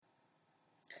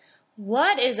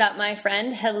What is up, my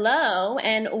friend? Hello,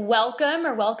 and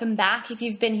welcome back if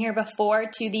you've been here before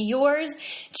to the Yours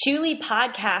Truly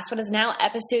podcast, what is now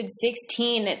episode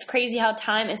 16. It's crazy how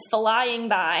time is flying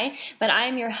by, but I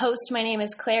am your host. My name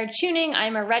is Claire Tuning.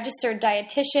 I'm a registered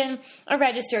dietitian, a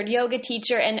registered yoga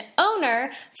teacher, and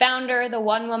founder of the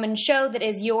one-woman show that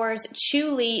is Yours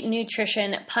Truly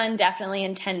Nutrition, pun definitely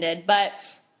intended, but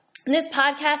this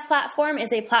podcast platform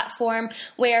is a platform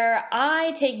where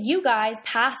I take you guys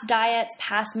past diets,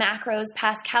 past macros,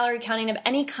 past calorie counting of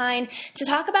any kind to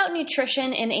talk about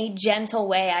nutrition in a gentle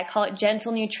way. I call it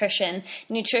gentle nutrition.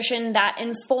 Nutrition that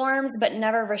informs but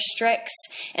never restricts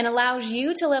and allows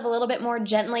you to live a little bit more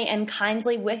gently and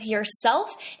kindly with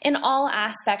yourself in all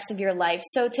aspects of your life.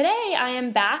 So today I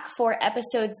am back for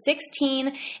episode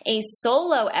 16, a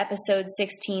solo episode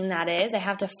 16 that is. I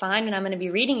have to find and I'm going to be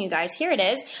reading you guys. Here it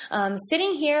is.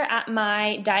 Sitting here at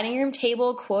my dining room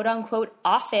table, quote unquote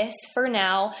office for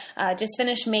now, just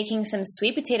finished making some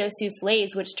sweet potato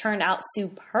soufflés, which turned out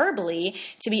superbly.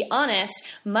 To be honest,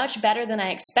 much better than I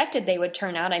expected they would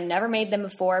turn out. I never made them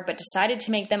before, but decided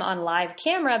to make them on live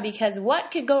camera because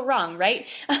what could go wrong, right?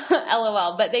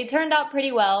 LOL, but they turned out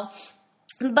pretty well.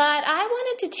 But I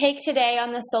wanted to take today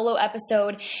on this solo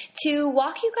episode to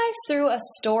walk you guys through a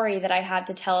story that I had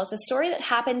to tell. It's a story that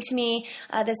happened to me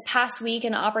this past week,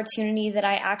 an opportunity that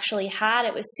I actually had.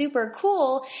 It was super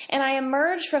cool, and I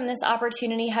emerged from this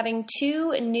opportunity having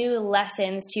 2 new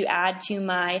lessons to add to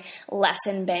my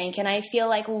lesson bank. And I feel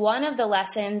like one of the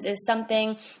lessons is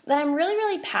something that I'm really,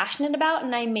 really passionate about,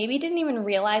 and I maybe didn't even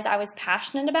realize I was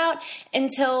passionate about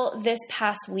until this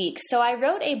past week. So I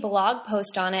wrote a blog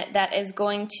post on it that is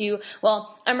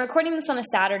I'm recording this on a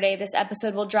Saturday. This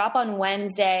episode will drop on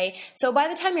Wednesday. So by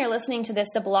the time you're listening to this,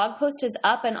 the blog post is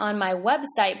up and on my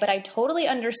website, but I totally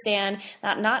understand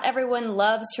that not everyone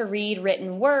loves to read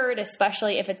written word,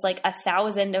 especially if it's like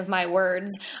 1,000 of my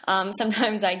words.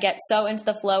 Sometimes I get so into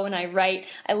the flow when I write.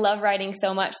 I love writing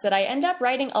so much that I end up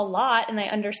writing a lot, and I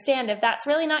understand if that's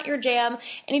really not your jam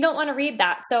and you don't want to read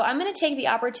that. So I'm going to take the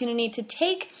opportunity to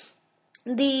take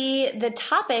the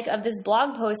topic of this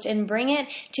blog post and bring it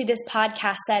to this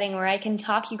podcast setting where I can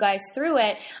talk you guys through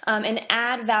it and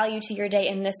add value to your day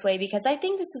in this way, because I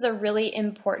think this is a really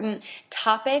important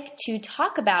topic to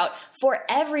talk about for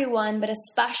everyone, but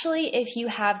especially if you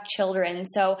have children.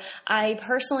 So I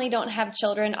personally don't have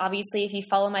children. Obviously, if you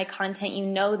follow my content, you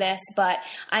know this, but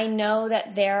I know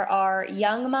that there are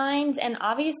young minds and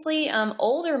obviously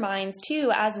older minds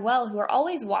too as well who are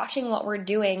always watching what we're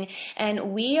doing,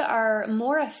 and we are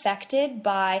more affected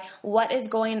by what is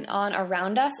going on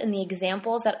around us and the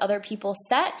examples that other people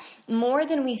set more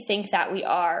than we think that we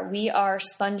are. We are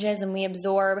sponges and we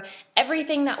absorb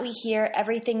everything that we hear,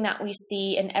 everything that we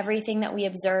see, and everything that we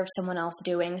observe someone else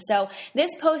doing. So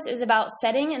this post is about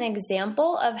setting an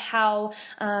example of how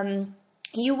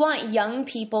you want young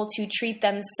people to treat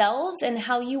themselves and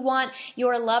how you want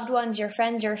your loved ones, your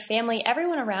friends, your family,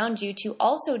 everyone around you to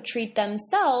also treat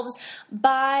themselves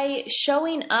by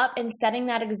showing up and setting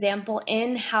that example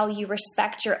in how you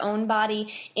respect your own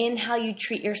body, in how you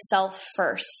treat yourself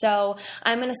first. So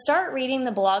I'm going to start reading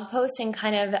the blog post and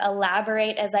kind of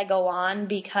elaborate as I go on,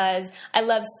 because I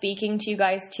love speaking to you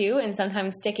guys too, and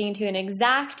sometimes sticking to an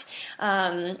exact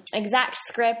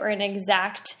script or an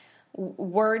exact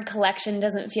word collection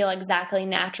doesn't feel exactly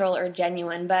natural or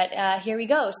genuine, but here we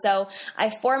go. So I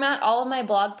format all of my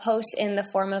blog posts in the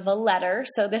form of a letter.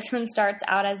 So this one starts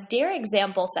out as, Dear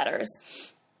Example Setters,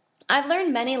 I've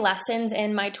learned many lessons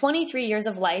in my 23 years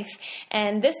of life,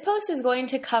 and this post is going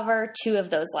to cover 2 of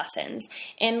those lessons.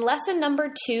 In lesson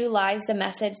number 2 lies the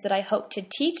message that I hope to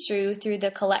teach you through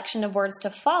the collection of words to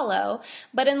follow,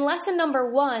 but in lesson number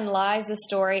 1 lies the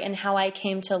story and how I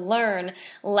came to learn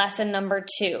lesson number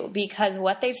 2, because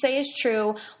what they say is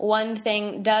true, one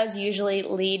thing does usually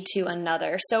lead to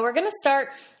another. So we're going to start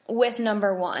with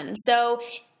number 1. So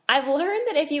I've learned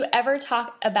that if you ever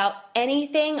talk about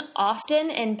anything often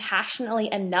and passionately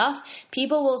enough,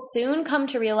 people will soon come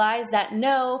to realize that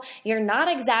no, you're not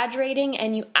exaggerating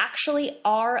and you actually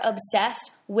are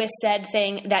obsessed with said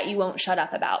thing that you won't shut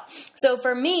up about. So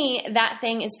for me, that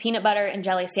thing is peanut butter and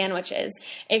jelly sandwiches.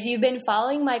 If you've been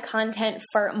following my content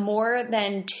for more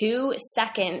than 2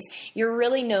 seconds, you're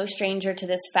really no stranger to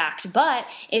this fact. But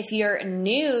if you're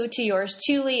new to Yours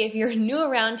Truly, if you're new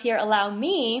around here, allow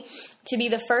me to be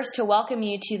the first to welcome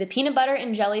you to the Peanut Butter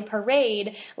and Jelly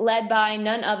Parade, led by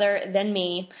none other than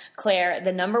me, Claire,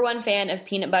 the #1 fan of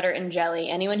peanut butter and jelly.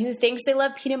 Anyone who thinks they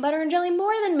love peanut butter and jelly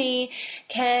more than me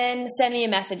can send me a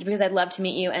message, because I'd love to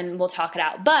meet you and we'll talk it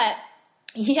out. But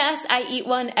Yes, I eat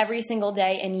one every single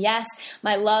day, and yes,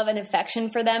 my love and affection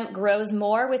for them grows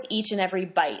more with each and every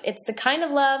bite. It's the kind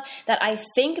of love that I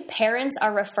think parents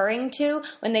are referring to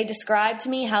when they describe to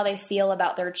me how they feel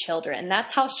about their children.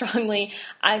 That's how strongly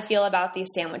I feel about these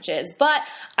sandwiches, but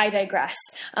I digress.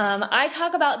 I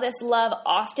talk about this love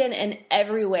often and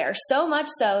everywhere, so much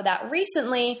so that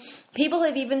recently people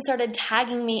have even started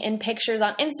tagging me in pictures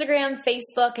on Instagram,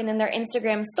 Facebook, and in their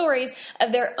Instagram stories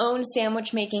of their own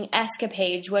sandwich making escapades,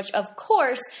 which of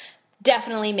course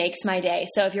definitely makes my day.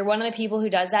 So if you're one of the people who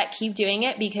does that, keep doing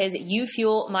it because you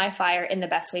fuel my fire in the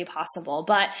best way possible.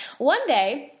 But one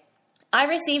day, I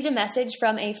received a message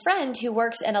from a friend who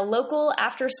works in a local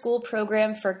after-school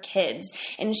program for kids,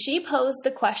 and she posed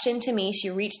the question to me. She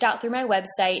reached out through my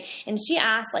website, and she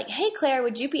asked, hey, Claire,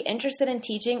 would you be interested in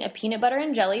teaching a peanut butter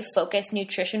and jelly focused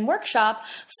nutrition workshop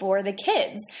for the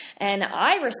kids? And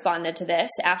I responded to this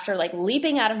after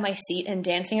leaping out of my seat and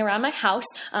dancing around my house.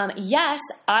 Yes,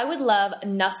 I would love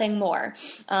nothing more.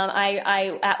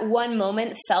 I at one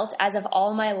moment felt as if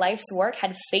all my life's work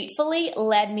had fatefully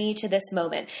led me to this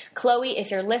moment. Chloe,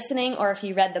 if you're listening or if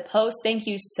you read the post, thank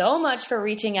you so much for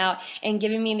reaching out and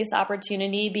giving me this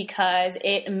opportunity because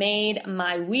it made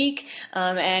my week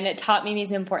and it taught me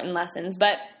these important lessons.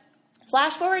 But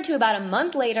flash forward to about a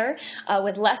month later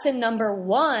with lesson number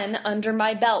 1 under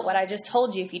my belt. What I just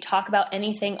told you, if you talk about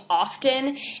anything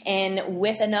often and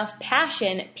with enough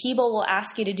passion, people will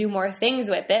ask you to do more things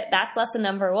with it. That's lesson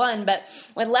number 1. But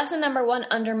with lesson number 1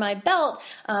 under my belt,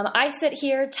 I sit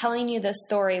here telling you this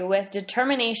story with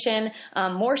determination,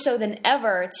 more so than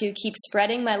ever, to keep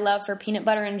spreading my love for peanut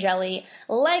butter and jelly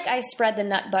like I spread the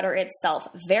nut butter itself,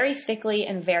 very thickly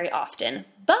and very often.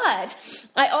 But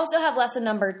I also have lesson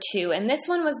number 2, and this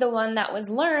one was the one that was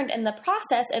learned in the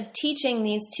process of teaching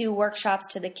these 2 workshops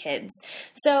to the kids.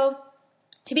 So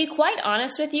to be quite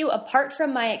honest with you, apart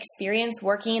from my experience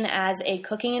working as a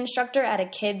cooking instructor at a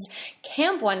kids'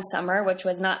 camp one summer, which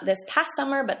was not this past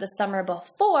summer, but the summer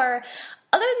before,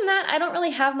 other than that, I don't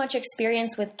really have much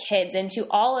experience with kids. And to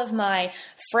all of my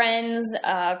friends,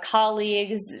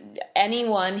 colleagues,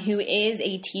 anyone who is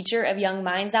a teacher of young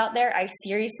minds out there, I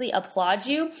seriously applaud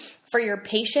you for your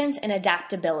patience and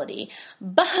adaptability.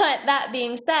 But that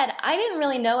being said, I didn't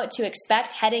really know what to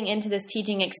expect heading into this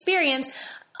teaching experience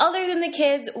other than the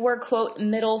kids were, quote,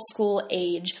 middle school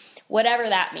age, whatever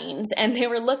that means. And they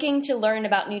were looking to learn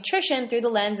about nutrition through the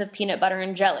lens of peanut butter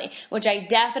and jelly, which I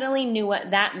definitely knew what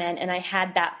that meant, and I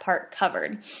had that part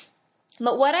covered.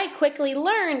 But what I quickly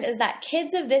learned is that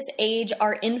kids of this age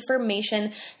are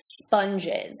information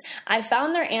sponges. I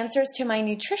found their answers to my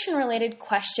nutrition-related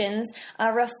questions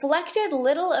reflected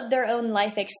little of their own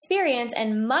life experience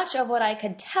and much of what I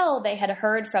could tell they had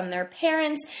heard from their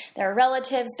parents, their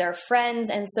relatives, their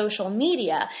friends, and social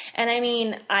media. And I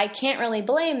mean, I can't really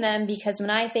blame them because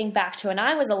when I think back to when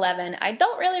I was 11, I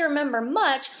don't really remember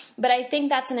much, but I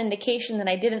think that's an indication that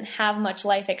I didn't have much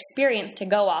life experience to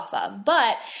go off of.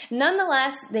 But nonetheless,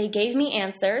 they gave me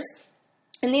answers,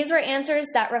 and these were answers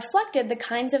that reflected the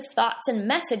kinds of thoughts and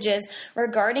messages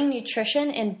regarding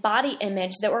nutrition and body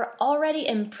image that were already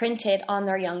imprinted on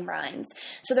their young minds.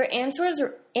 So their answers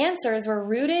were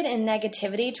rooted in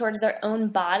negativity towards their own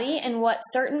body and what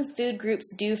certain food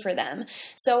groups do for them.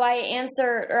 So I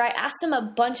asked them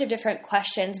a bunch of different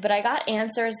questions, but I got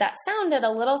answers that sounded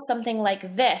a little something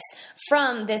like this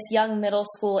from this young middle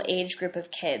school age group of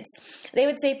kids. They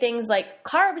would say things like,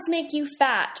 carbs make you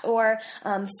fat, or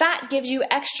fat gives you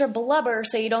extra blubber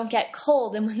so you don't get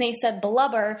cold. And when they said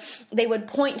blubber, they would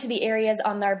point to the areas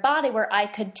on their body where I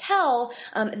could tell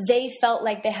they felt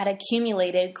like they had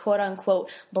accumulated, quote unquote,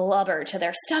 blubber to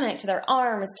their stomach, to their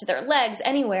arms, to their legs,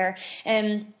 anywhere.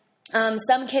 And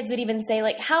some kids would even say,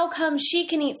 how come she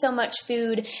can eat so much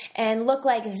food and look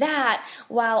like that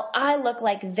while I look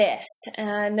like this?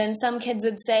 And then some kids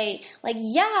would say,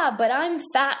 yeah, but I'm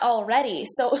fat already.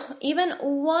 So even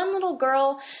one little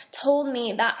girl told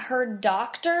me that her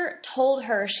doctor told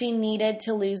her she needed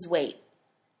to lose weight.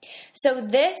 So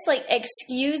this,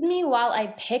 excuse me while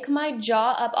I pick my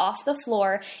jaw up off the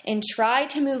floor and try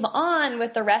to move on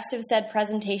with the rest of said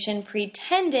presentation,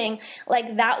 pretending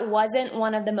like that wasn't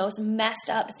one of the most messed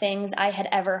up things I had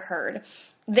ever heard.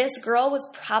 This girl was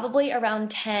probably around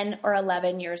 10 or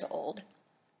 11 years old.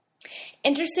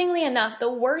 Interestingly enough,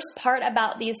 the worst part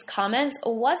about these comments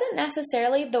wasn't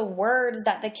necessarily the words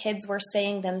that the kids were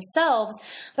saying themselves,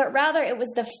 but rather it was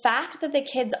the fact that the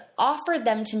kids offered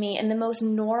them to me in the most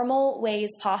normal ways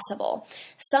possible,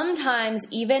 sometimes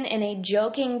even in a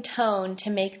joking tone to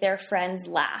make their friends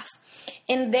laugh.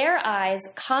 In their eyes,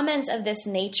 comments of this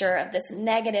nature, of this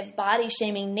negative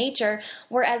body-shaming nature,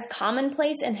 were as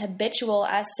commonplace and habitual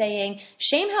as saying,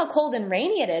 "Shame how cold and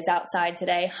rainy it is outside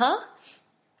today, huh?"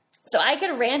 So I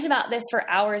could rant about this for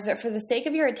hours, but for the sake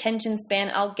of your attention span,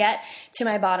 I'll get to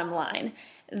my bottom line.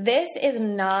 This is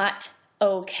not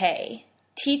okay.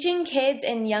 Teaching kids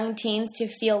and young teens to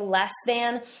feel less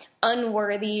than,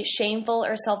 unworthy, shameful,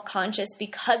 or self-conscious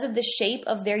because of the shape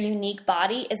of their unique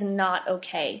body is not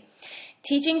okay.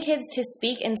 Teaching kids to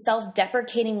speak in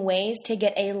self-deprecating ways to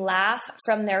get a laugh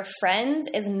from their friends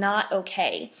is not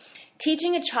okay.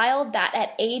 Teaching a child that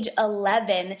at age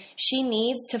 11 she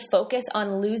needs to focus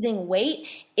on losing weight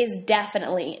is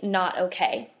definitely not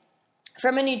okay.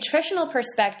 From a nutritional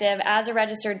perspective, as a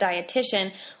registered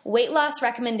dietitian, weight loss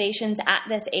recommendations at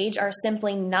this age are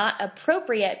simply not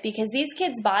appropriate because these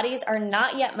kids' bodies are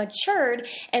not yet matured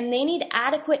and they need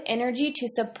adequate energy to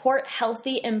support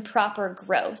healthy and proper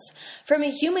growth. From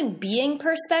a human being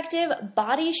perspective,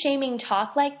 body shaming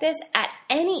talk like this at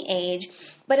any age,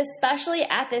 but especially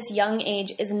at this young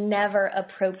age, is never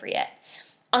appropriate.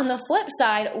 On the flip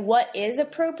side, what is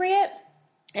appropriate?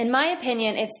 In my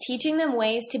opinion, it's teaching them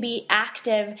ways to be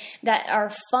active that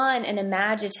are fun and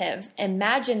imaginative,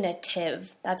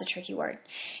 that's a tricky word.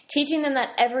 Teaching them that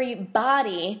every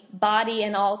body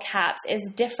in all caps, is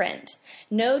different.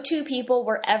 No two people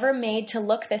were ever made to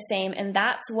look the same, and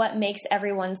that's what makes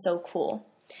everyone so cool.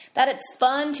 That it's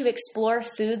fun to explore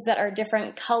foods that are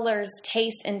different colors,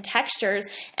 tastes, and textures,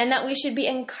 and that we should be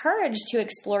encouraged to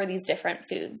explore these different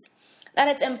foods. That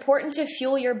it's important to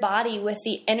fuel your body with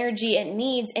the energy it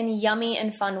needs in yummy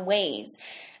and fun ways.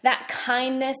 That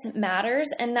kindness matters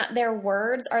and that their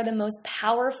words are the most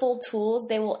powerful tools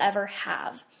they will ever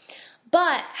have.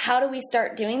 But how do we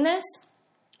start doing this?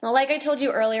 Well, like I told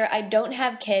you earlier, I don't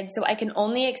have kids, so I can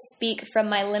only speak from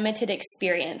my limited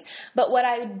experience. But what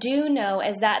I do know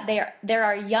is that there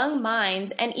are young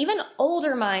minds and even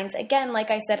older minds, again,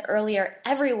 like I said earlier,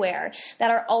 everywhere,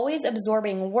 that are always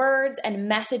absorbing words and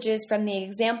messages from the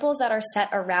examples that are set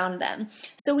around them.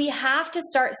 So we have to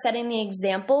start setting the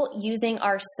example using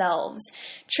ourselves,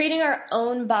 treating our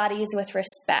own bodies with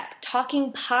respect,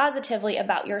 talking positively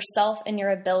about yourself and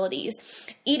your abilities,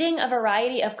 eating a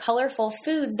variety of colorful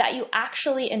foods that you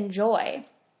actually enjoy,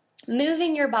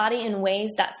 moving your body in ways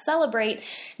that celebrate,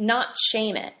 not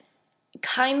shame it,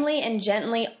 kindly and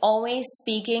gently always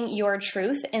speaking your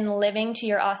truth and living to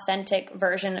your authentic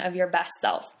version of your best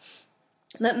self.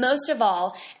 But most of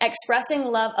all, expressing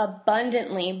love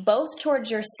abundantly, both towards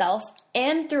yourself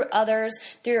and through others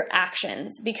through your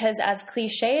actions, because as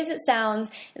cliche as it sounds,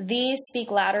 these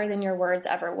speak louder than your words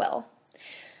ever will.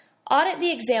 Audit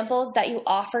the examples that you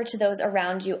offer to those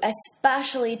around you,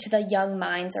 especially to the young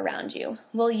minds around you.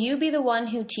 Will you be the one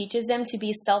who teaches them to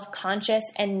be self-conscious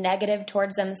and negative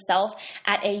towards themselves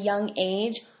at a young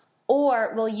age?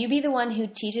 Or will you be the one who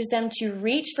teaches them to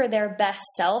reach for their best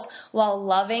self while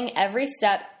loving every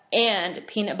step and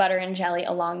peanut butter and jelly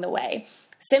along the way?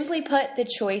 Simply put, the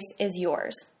choice is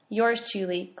yours. Yours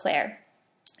truly, Claire.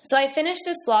 So I finished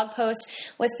this blog post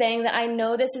with saying that I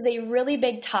know this is a really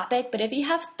big topic, but if you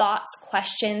have thoughts,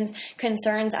 questions,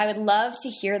 concerns, I would love to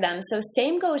hear them. So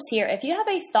same goes here. If you have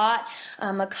a thought,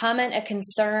 a comment, a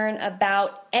concern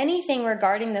about anything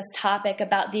regarding this topic,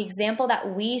 about the example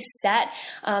that we set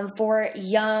for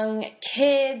young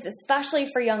kids, especially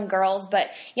for young girls,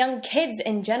 but young kids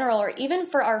in general, or even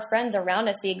for our friends around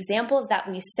us, the examples that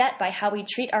we set by how we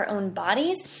treat our own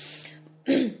bodies,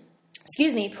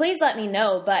 please let me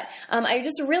know. But I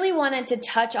just really wanted to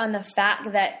touch on the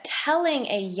fact that telling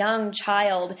a young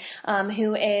child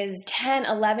who is 10,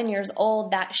 11 years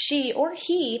old that she or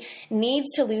he needs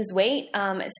to lose weight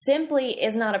simply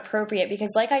is not appropriate, because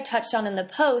like I touched on in the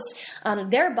post,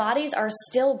 their bodies are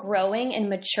still growing and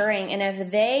maturing. And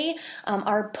if they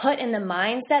are put in the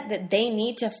mindset that they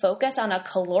need to focus on a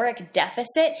caloric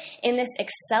deficit in this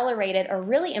accelerated or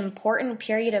really important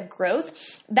period of growth,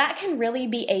 that can really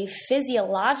be a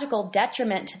physiological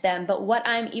detriment to them. But what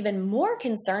I'm even more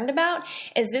concerned about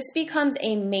is this becomes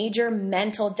a major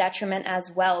mental detriment as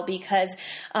well, because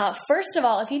first of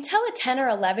all, if you tell a 10 or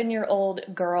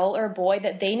 11-year-old girl or boy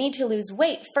that they need to lose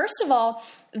weight, first of all,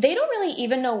 they don't really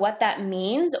even know what that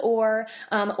means or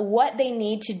what they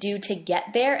need to do to get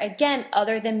there, again,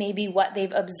 other than maybe what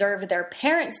they've observed their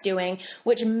parents doing,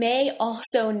 which may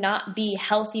also not be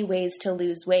healthy ways to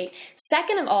lose weight.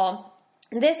 Second of all,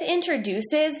 This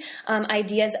introduces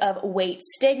ideas of weight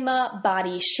stigma,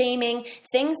 body shaming,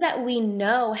 things that we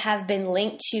know have been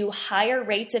linked to higher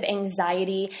rates of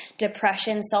anxiety,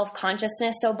 depression,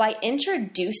 self-consciousness. So by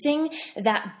introducing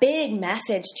that big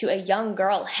message to a young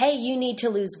girl, hey, you need to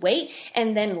lose weight,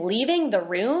 and then leaving the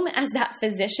room, as that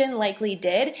physician likely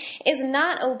did, is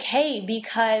not okay,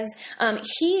 because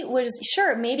he was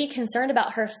sure maybe concerned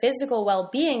about her physical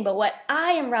well-being, but what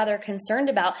I am rather concerned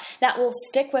about that will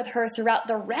stick with her throughout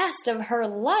the rest of her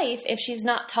life if she's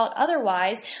not taught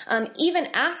otherwise. Even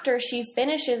after she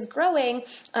finishes growing,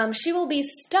 she will be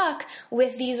stuck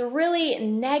with these really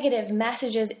negative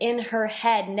messages in her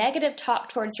head, negative talk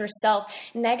towards herself,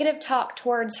 negative talk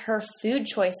towards her food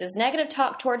choices, negative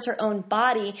talk towards her own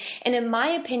body. And in my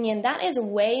opinion, that is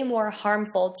way more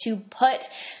harmful to put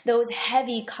those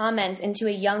heavy comments into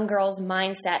a young girl's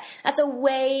mindset. That's a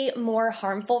way more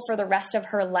harmful for the rest of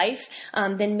her life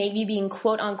than maybe being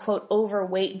quote unquote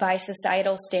overweight by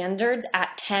societal standards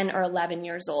at 10 or 11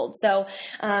 years old. So,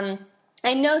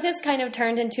 I know this kind of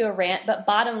turned into a rant, but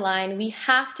bottom line, we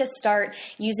have to start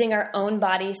using our own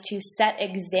bodies to set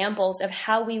examples of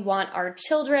how we want our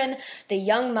children, the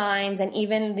young minds, and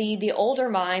even the older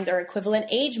minds or equivalent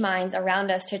age minds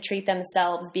around us to treat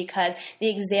themselves, because the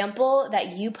example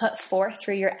that you put forth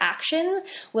through your actions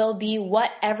will be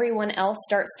what everyone else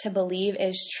starts to believe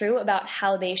is true about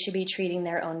how they should be treating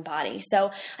their own body. So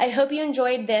I hope you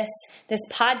enjoyed this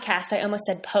podcast. I almost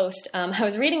said post. I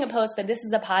was reading a post, but this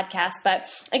is a podcast. But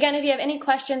again, if you have any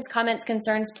questions, comments,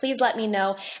 concerns, please let me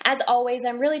know. As always,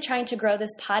 I'm really trying to grow this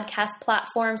podcast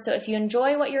platform. So if you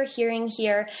enjoy what you're hearing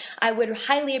here, I would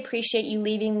highly appreciate you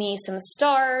leaving me some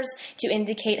stars to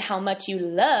indicate how much you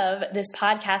love this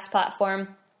podcast platform.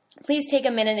 Please take a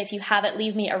minute, if you haven't,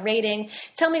 leave me a rating.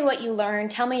 Tell me what you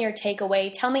learned. Tell me your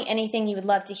takeaway. Tell me anything you would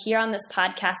love to hear on this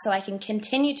podcast so I can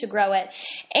continue to grow it.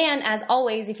 And as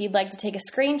always, if you'd like to take a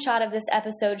screenshot of this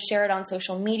episode, share it on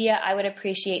social media, I would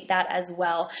appreciate that as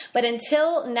well. But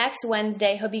until next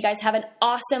Wednesday, hope you guys have an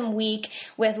awesome week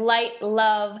with light,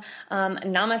 love,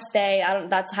 namaste.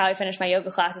 That's how I finish my yoga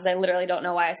classes. I literally don't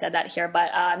know why I said that here, but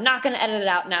I'm not going to edit it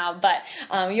out now.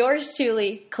 But yours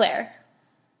truly, Claire.